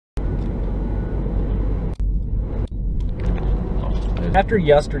After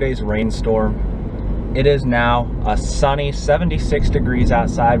yesterday's rainstorm, it is now a sunny 76 degrees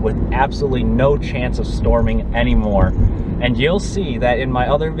outside with absolutely no chance of storming anymore. And you'll see that in my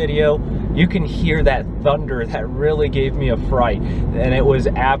other video, you can hear that thunder that really gave me a fright. And it was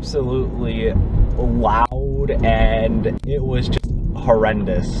absolutely loud and it was just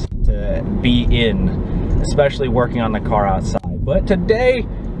horrendous to be in, especially working on the car outside. But today,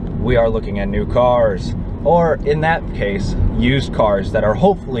 we are looking at new cars, or in that case, used cars that are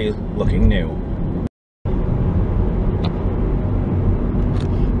hopefully looking new.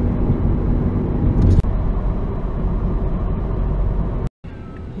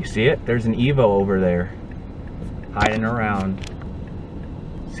 You see it? There's an Evo over there, hiding around.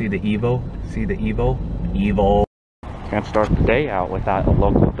 See the Evo? See the Evo? Evo. Can't start the day out without a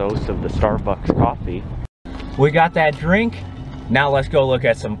local dose of the Starbucks coffee. We got that drink. Now let's go look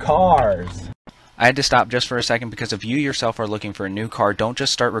at some cars. I had to stop just for a second because if you yourself are looking for a new car, don't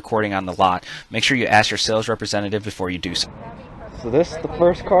just start recording on the lot. Make sure you ask your sales representative before you do so. So this is the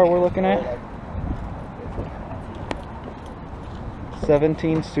first car we're looking at.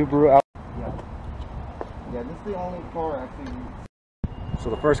 17 Subaru Out. Yeah, this is the only car actually. So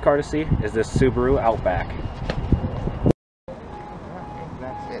the first car to see is this Subaru Outback.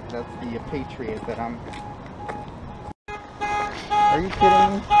 That's it. That's the Patriot that I'm. Are you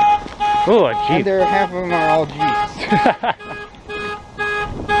kidding me? Oh, a Jeep. And half of them are all Jeeps.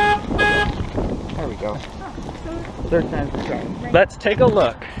 There we go. Third time's the charm. Let's take a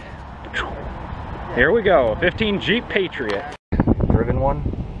look. Here we go. 15 Jeep Patriot. Driven one.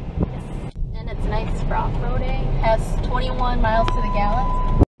 And it's nice for off-roading. Has 21 miles to the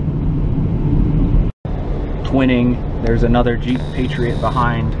gallon. Twinning. There's another Jeep Patriot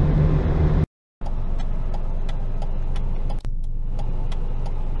behind.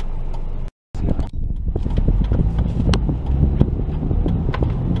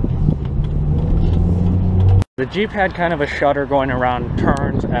 The Jeep had kind of a shudder going around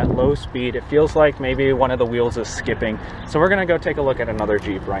turns at low speed. It feels like maybe one of the wheels is skipping. So we're gonna go take a look at another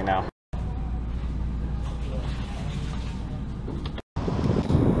Jeep right now.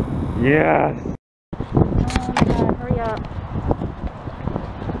 Yes. Hurry up.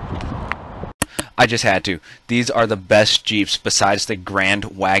 I just had to. These are the best Jeeps besides the Grand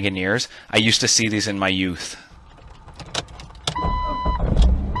Wagoneers. I used to see these in my youth.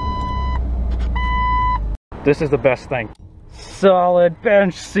 This is the best thing. Solid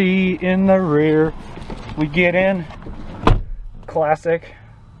bench seat in the rear. We get in, classic,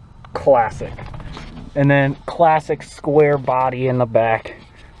 classic. And then classic square body in the back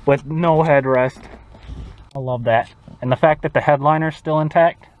with no headrest. I love that. And the fact that the headliner's still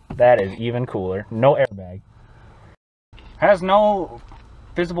intact, that is even cooler. No airbag. Has no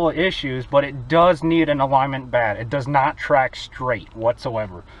visible issues, but it does need an alignment bad. It does not track straight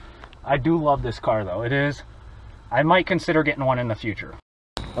whatsoever. I do love this car though. It is. I might consider getting one in the future.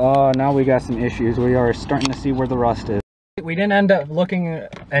 Now we got some issues. We are starting to see where the rust is. We didn't end up looking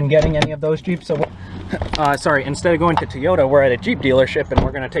and getting any of those Jeeps, so sorry, instead of going to Toyota, we're at a Jeep dealership and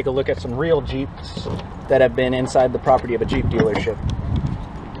we're going to take a look at some real Jeeps that have been inside the property of a Jeep dealership.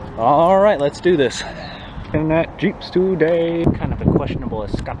 All right, let's do this. Looking at Jeeps today. Kind of a questionable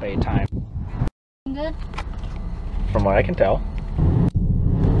escape time. Good? From what I can tell.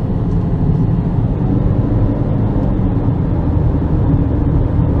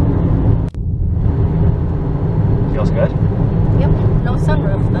 Feels good? Yep. No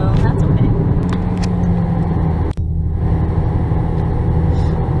sunroof though. That's okay.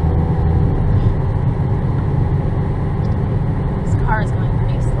 This car is going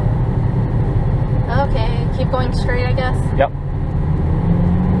pretty slow. Okay, keep going straight, I guess. Yep.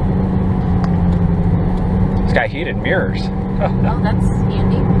 It's got heated mirrors. Oh, that's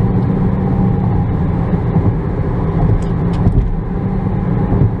handy.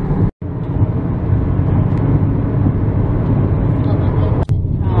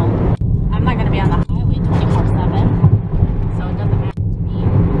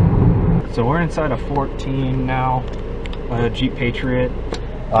 So we're inside a 14 now, a Jeep Patriot.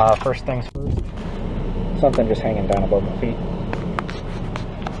 First things first, something just hanging down above my feet.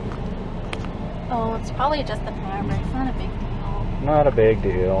 Oh, it's probably just the fabric. It's not a big deal. Not a big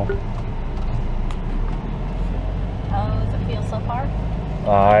deal. How does it feel so far?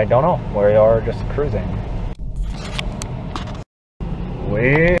 I don't know. We are just cruising.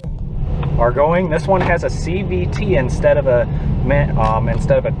 We are going. This one has a CVT instead of a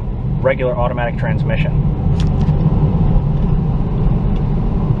regular automatic transmission.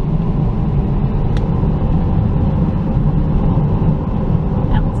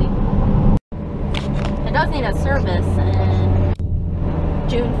 It does need a service, and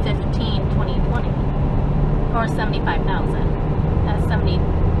June 15, 2020. Or 75,000. That's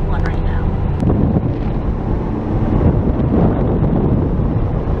 71 right now.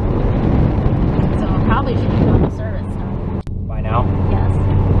 So probably should be going to service now. By now? Yes.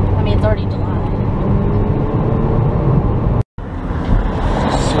 I mean, it's already July.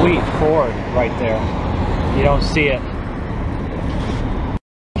 Sweet Ford right there. You don't see it.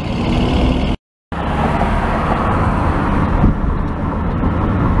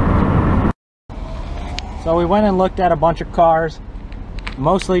 So we went and looked at a bunch of cars,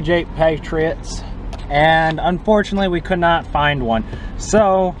 mostly Jeep Patriots, and unfortunately we could not find one.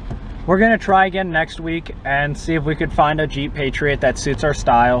 So we're gonna try again next week and see if we could find a Jeep Patriot that suits our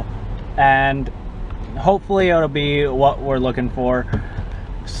style, and hopefully it'll be what we're looking for.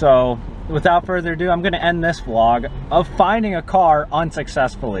 So without further ado, I'm gonna end this vlog of finding a car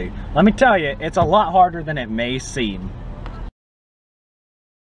unsuccessfully. Let me tell you, it's a lot harder than it may seem.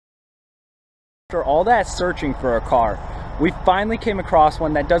 After all that searching for a car, we finally came across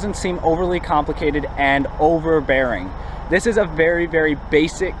one that doesn't seem overly complicated and overbearing. This is a very, very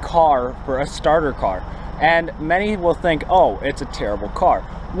basic car for a starter car. And many will think, oh, it's a terrible car.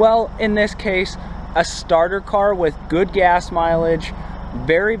 Well, in this case, a starter car with good gas mileage,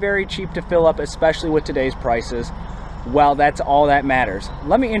 very, very cheap to fill up, especially with today's prices. Well, that's all that matters.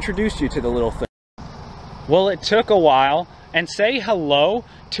 Let me introduce you to the little thing. Well, it took a while, and say hello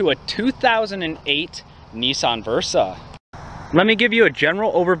to a 2008 Nissan Versa. Let me give you a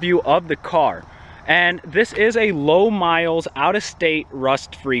general overview of the car. And this is a low miles, out-of-state,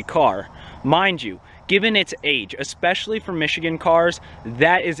 rust-free car. Mind you, given its age, especially for Michigan cars,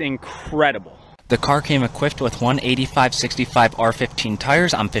 that is incredible. The car came equipped with 185/65 R15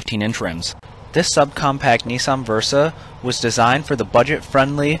 tires on 15-inch rims. This subcompact Nissan Versa was designed for the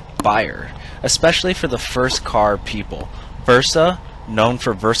budget-friendly buyer, especially for the first car people. Versa, known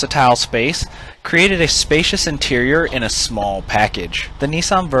for versatile space, created a spacious interior in a small package. The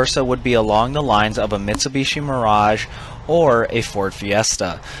Nissan Versa would be along the lines of a Mitsubishi Mirage or a Ford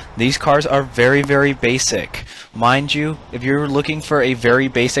Fiesta. These cars are very, very basic. Mind you, if you're looking for a very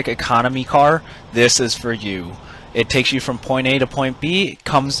basic economy car, this is for you. It takes you from point A to point B, it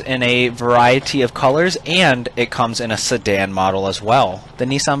comes in a variety of colors, and it comes in a sedan model as well. The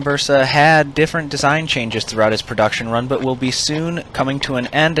Nissan Versa had different design changes throughout its production run, but will be soon coming to an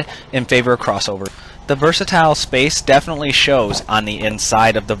end in favor of crossover. The versatile space definitely shows on the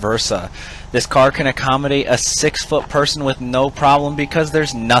inside of the Versa. This car can accommodate a 6-foot person with no problem because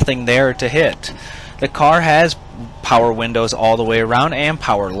there's nothing there to hit. The car has power windows all the way around and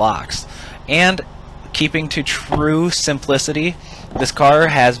power locks. And keeping to true simplicity, this car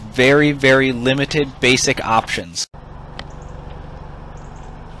has very, very limited basic options.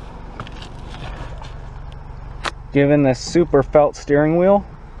 Given this super felt steering wheel,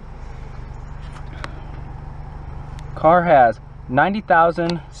 car has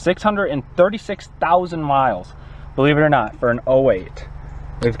 636,000 miles, believe it or not, for an 08.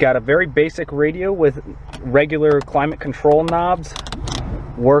 We've got a very basic radio with regular climate control knobs,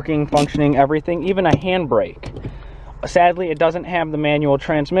 working, functioning, everything, even a handbrake. Sadly, it doesn't have the manual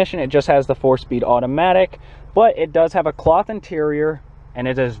transmission, it just has the 4-speed automatic, but it does have a cloth interior and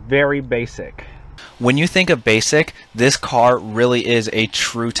it is very basic. When you think of basic, this car really is a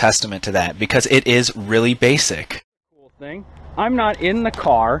true testament to that because it is really basic. Cool thing, I'm not in the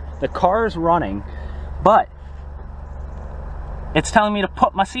car is running, but it's telling me to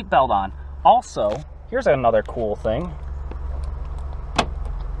put my seatbelt on. Also, here's another cool thing.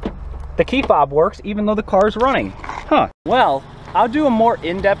 The key fob works even though the car is running. Huh. Well, I'll do a more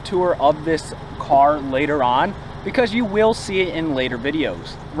in-depth tour of this car later on because you will see it in later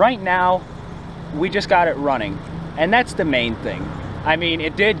videos. Right now, we just got it running, and that's the main thing. I mean,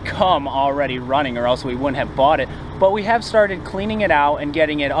 it did come already running or else we wouldn't have bought it, but we have started cleaning it out and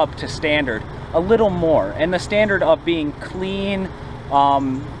getting it up to standard a little more. And the standard of being clean,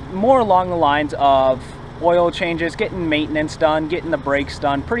 more along the lines of oil changes, getting maintenance done, getting the brakes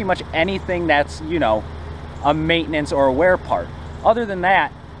done, pretty much anything that's, you know, a maintenance or a wear part. Other than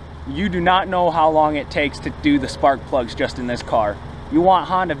that, you do not know how long it takes to do the spark plugs just in this car. You want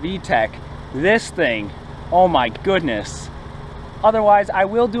Honda VTEC, this thing, oh my goodness. Otherwise, I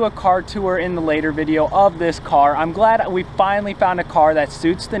will do a car tour in the later video of this car. I'm glad we finally found a car that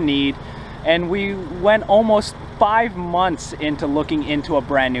suits the need, and we went almost 5 months into looking into a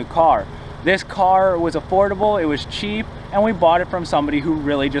brand new car. This car was affordable, it was cheap, and we bought it from somebody who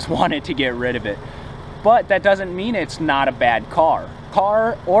really just wanted to get rid of it. But that doesn't mean it's not a bad car.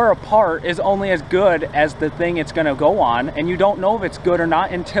 Car or a part is only as good as the thing it's gonna go on, and you don't know if it's good or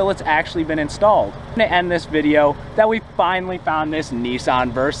not until it's actually been installed. I'm gonna end this video that we finally found this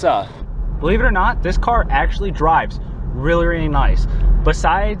Nissan Versa. Believe it or not, this car actually drives really, really nice.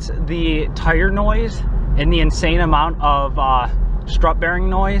 Besides the tire noise and the insane amount of strut bearing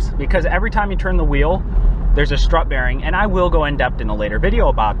noise, because every time you turn the wheel, there's a strut bearing, and I will go in depth in a later video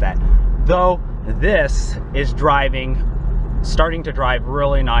about that. Though this is starting to drive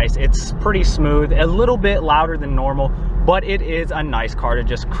really nice. It's pretty smooth, a little bit louder than normal, but it is a nice car to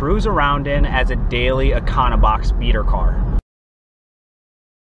just cruise around in as a daily Econobox beater car.